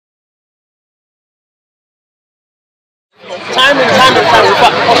time and time without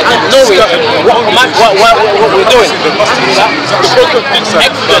us not knowing what we're doing. The book of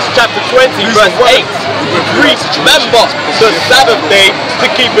Exodus chapter 20 verse 8. Remember the Sabbath day to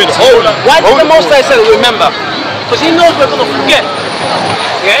keep it holy. Why did the Most High say remember? Because he knows we're going to forget.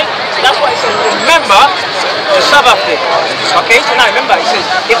 Yeah? So that's why he says remember the Sabbath day. Okay? So now remember, he says,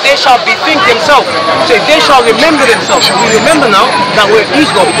 if they shall bethink themselves, so if they shall remember themselves, we remember now that we're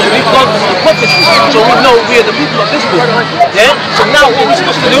Israel because we've gone through the prophecy. So we know we are the people of this book. Yeah? So now what we're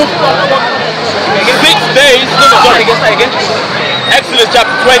supposed to do? 6 days. Again. Exodus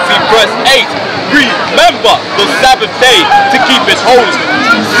chapter 20 verse 8. Remember the Sabbath day to keep it holy.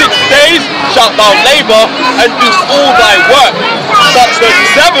 6 days shalt thou labor and do all thy work. But the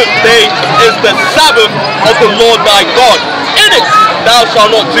 7th day is the Sabbath of the Lord thy God. In it thou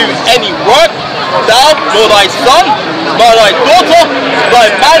shalt not do any work, thou, nor thy son, nor thy daughter, thy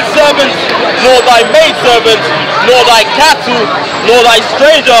manservant, nor thy maidservant, nor thy cattle, nor thy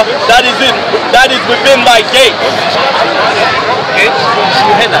stranger that is within thy gates. Okay,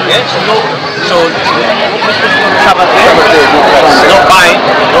 so you hear that, yeah? So Sabbath day, not buying,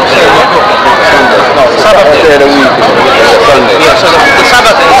 don't say no. Sabbath day of the week, Sunday. Yeah, so the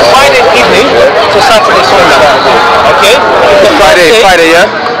Sabbath day is Friday evening to Saturday Sunday. Okay? Friday, yeah?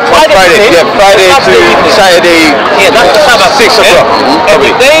 Friday to Saturday. Yeah, that's the Sabbath. 6 o'clock.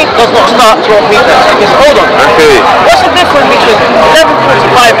 Every day does not start 12 midnight. Because hold on. Okay. What's the difference between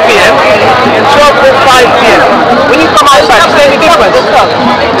 11:45 p.m. and 12:05 p.m.? When you come outside, is there any difference?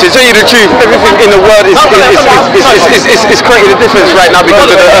 To tell you the truth, everything in the world is creating a difference right now because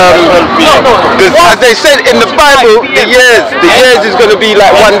of the as they said in the Bible, the years is going to be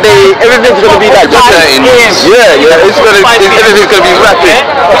like one day. Everything's going to be like just everything's going to be rapid.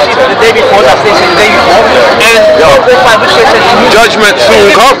 The day before, that's the day before, and judgment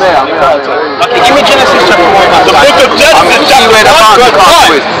soon comes. Okay, give me Genesis chapter 1. The book of Genesis chapter 1 verse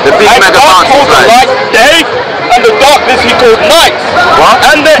 5. The big mega answer is light day, and the darkness he called night. What?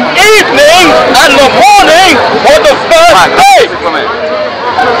 And the evening and the morning were the first day.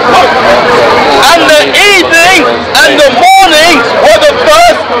 And the evening and the morning were the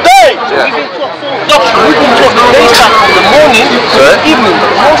first day. We can talk the day start from the morning to the evening.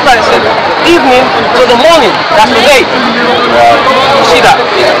 The most I said evening to the morning. That's the day. You see that?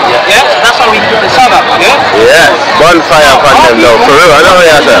 Yeah? That's how we do the Sabbath. Yeah? Yeah. Bonfire upon them though. For real, I know what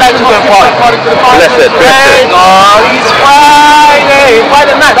you're saying. Like to go and party. Blessed. Oh, it's Friday.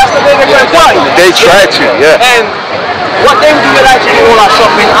 Friday night. That's the day they try to party. They try to, yeah. And what day do we like to do all our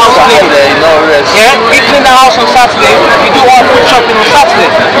shopping? House cleaning. Yeah? We clean the house on Saturday. We do our food shopping on Saturday.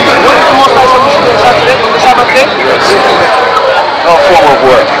 What is the most I should do on Saturday? On the Sabbath day? No form of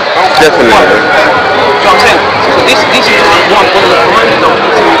work. Definitely. You know what I'm saying? So this is one of the commandments that we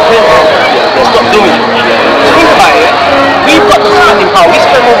need to repent and stop doing. Think about it. We've got the spending power. We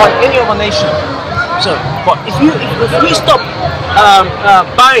spend more on any other nation. So, but if we stop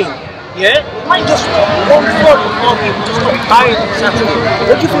buying, yeah, might just one third of more people just stop buying on Saturday.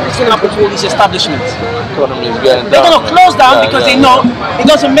 What do you think is going to happen to all these establishments? Economy is going down. They're going to close down because they know it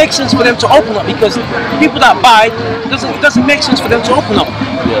doesn't make sense for them to open up because people that buy, it doesn't make sense for them to open up.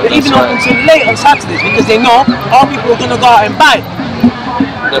 They're even open until late on Saturdays because they know all people are going to go out and buy.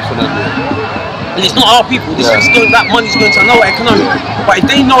 Definitely. And it's not our people. That money's going to another economy. But if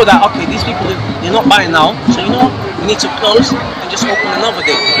they know that, okay, these people, they're not buying now, so you know what? We need to close and just open another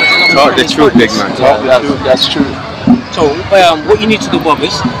day. Talk the truth, big man. That's true. So, what you need to do, Bob,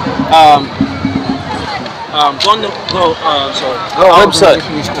 is go on the website.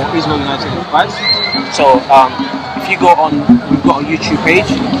 Israel United in Christ. So, if you go on, we've got a YouTube page.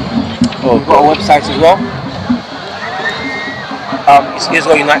 We've got a website as well. It's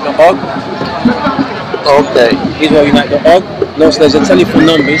ISREALUnite.org. Okay. ISREALUnite.org. No, so there's a telephone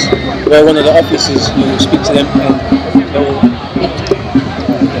numbers where one of the officers, you speak to them and they will.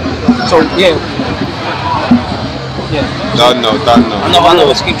 So yeah. Don't know.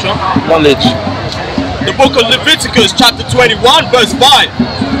 Another scripture. Knowledge. The book of Leviticus chapter 21 verse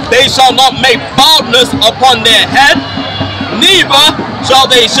 5. They shall not make baldness upon their head, neither shall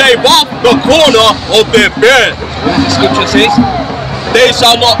they shave off the corner of their beard. What the scripture says? They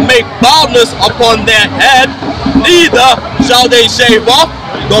shall not make baldness upon their head, neither shall they shave off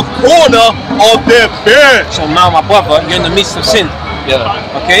the corner of their beard. So now, my brother, you're in the midst of sin. Yeah.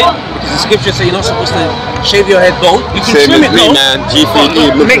 Okay? Because the scripture says you're not supposed to shave your head bald. You can trim it though,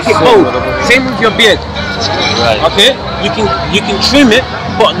 but make it bald. Same with your beard. Right. Okay? You can trim it,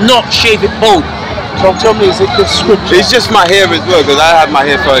 but not shave it bald. So tell me, is it the scripture? It's just my hair as well, because I had my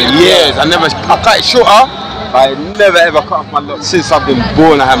hair for years. I cut it shorter, I never ever cut off my locks since I've been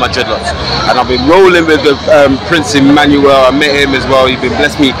born. I had my dreadlocks, and I've been rolling with the Prince Emmanuel. I met him as well. He's been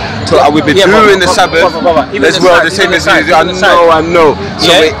blessed me. We've been doing the Sabbath as well. The same as you. I know.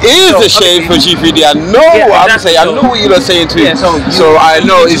 So it is a shame for G3D. I know what I'm saying. I know what you're saying too. So I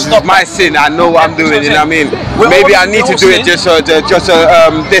know it's my sin. I know what I'm doing. You know what I mean? Maybe I need to do it just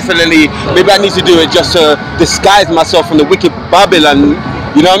definitely. Maybe I need to do it just to disguise myself from the wicked Babylon.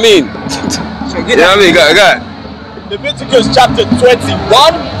 You know what I mean? You know what I mean? Go. Leviticus chapter 21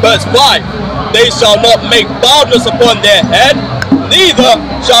 verse 5. They shall not make baldness upon their head, neither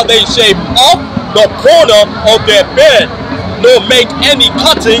shall they shave off the corner of their beard, nor make any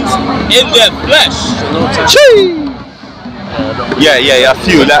cuttings in their flesh. Yeah, I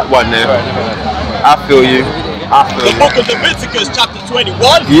feel that one there. I feel you. The book of Leviticus chapter 21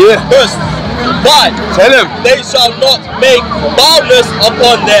 verse 5. Tell him. They shall not make baldness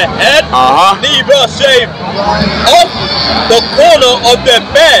upon their head, neither shave off the corner of their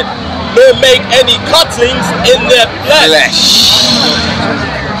beard, nor make any cuttings in their flesh.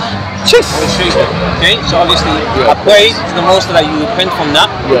 Okay, so obviously I pray to the Most that you repent from that,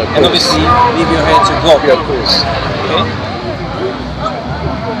 and obviously leave your hair to God. Yeah, of course. Okay.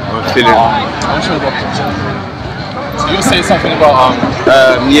 I'm feeling. I'm sure about you say something about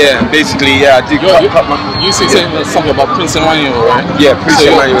basically I did cut my. You say something about Prince Emmanuel, right? Yeah, Prince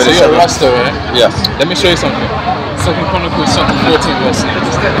Emmanuel. So you're a Rasta, right? Yes. Let me show you something. 2 Chronicles chapter 14 verse 9.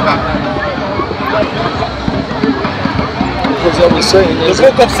 The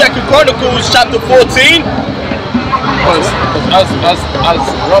book of 2 Chronicles chapter 14. Because as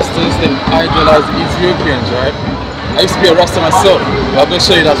Rastas, they idolize the Ethiopians, right? I used to be a Rasta myself, but I'm going to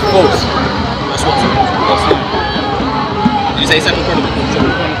show you that's false. That's what. Did you say 2 Chronicles? 2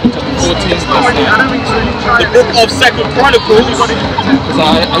 Chronicles chapter 14 verse 9. The book of 2 Chronicles. Because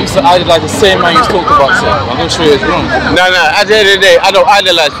I used to idolize the same man you talked about, sir. I'm going to show you it's wrong. No, at the end of the day, I don't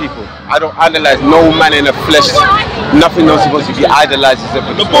idolize people. I don't idolize no man in the flesh. Nothing not supposed to be idolized except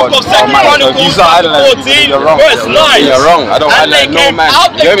for the book of 2 Chronicles chapter 14 verse 9. You're wrong. I don't idolize no man.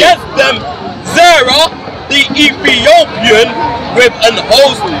 And they came out against them Zerah the Ethiopian with an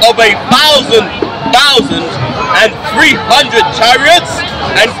host of 1,300 chariots,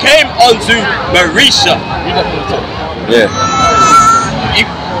 and came unto Marisha. Yeah.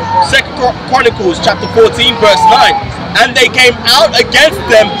 2 Chronicles chapter 14 verse 9. And they came out against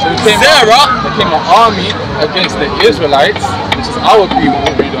them, Zerah. They came an army against the Israelites, which is our people,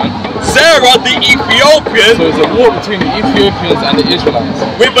 read on. Zerah the Ethiopian. So it's a war between the Ethiopians and the Israelites.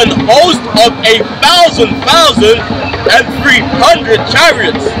 With an host of 1,300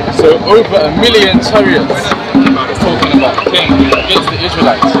 chariots. So over 1,000,000 chariots. It's talking about came against the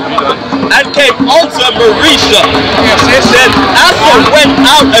Israelites. Read on. And came unto Marisha. Then Asa went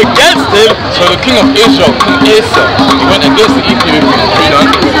out against him. So the king of Israel, King Asa, he went against the Ethiopians. Read on.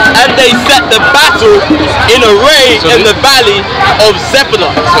 And they set the battle in array in the valley of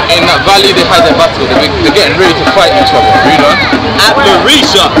Zephalah. So in that valley they had a battle. They're getting ready to fight each other. Read on. At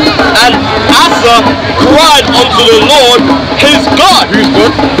Marisha. And Asa cried unto the Lord his God. Who's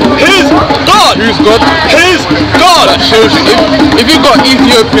God? His God. Who's God? His God. That shows you, if you've got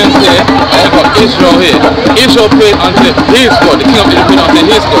Ethiopians here and you've got Israel here, Israel prayed unto his God, the king of Israel prayed unto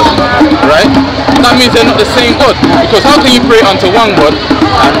his God, right? That means they're not the same God, because how can you pray unto one God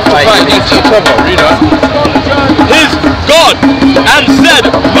and fight against each other? Read on. His God, and said,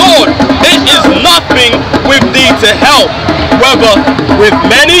 Lord, it is nothing with thee to help, whether with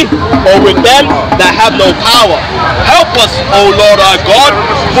many or with them that have no power. Help us, O Lord our God,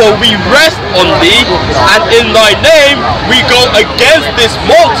 for we rest on thee, and in thy name we go against this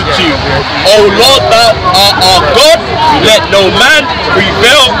multitude. O Lord thou art our God, let no man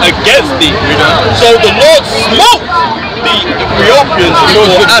prevail against thee. So the Lord smote the Ethiopians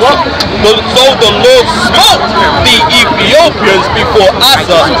before Asa. So the Lord smote the Ethiopians before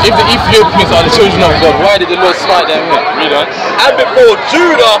Asa. If the Ethiopians are the children of God, why did the Lord smite them here? Read on. And before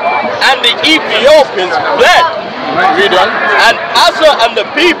Judah and the Ethiopians fled. Read on. And Asa and the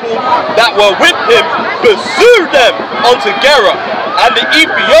people that were with him pursued them unto Gerah. And the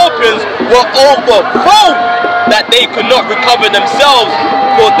Ethiopians were overthrown, that they could not recover themselves,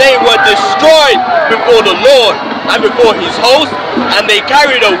 for they were destroyed before the Lord and before his host, and they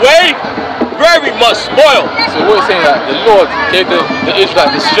carried away very much spoil. So what you're saying, that the Lord gave the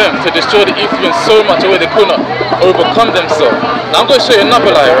Israelites the strength to destroy the Ethiopians so much where they could not overcome themselves. Now I'm going to show you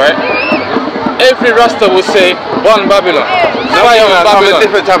another lie, right? every Rasta will say one Babylon. No, I'm a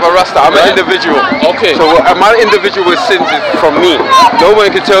different type of Rasta. I'm an individual. Okay. So my individual sins is from me. No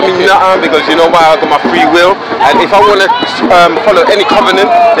one can tell me nothing because you know why, I got my free will. And if I want to follow any covenant,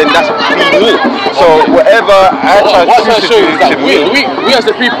 then that's me. So whatever I try to do is that to me. We as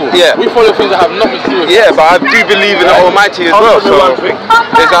the people, we follow things that have nothing to do with Yeah, but I do believe in the Almighty as well. So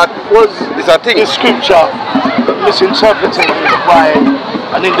there's our thing. The scripture misinterpreted by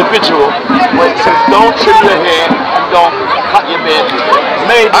an individual where it says don't trim your hair and don't cut your beard.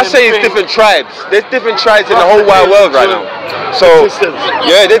 I say it's different tribes. There's different tribes in the whole wide world right now. So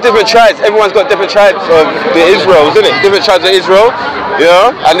yeah, there's different tribes. Everyone's got different tribes of the Israel, isn't it? Different tribes of Israel, you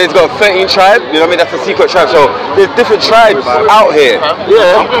know, and there's got 13 tribes, you know what I mean? That's a secret tribe. So there's different tribes out here.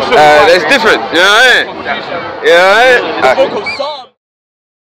 Yeah. There's different, you know what I mean? Yeah.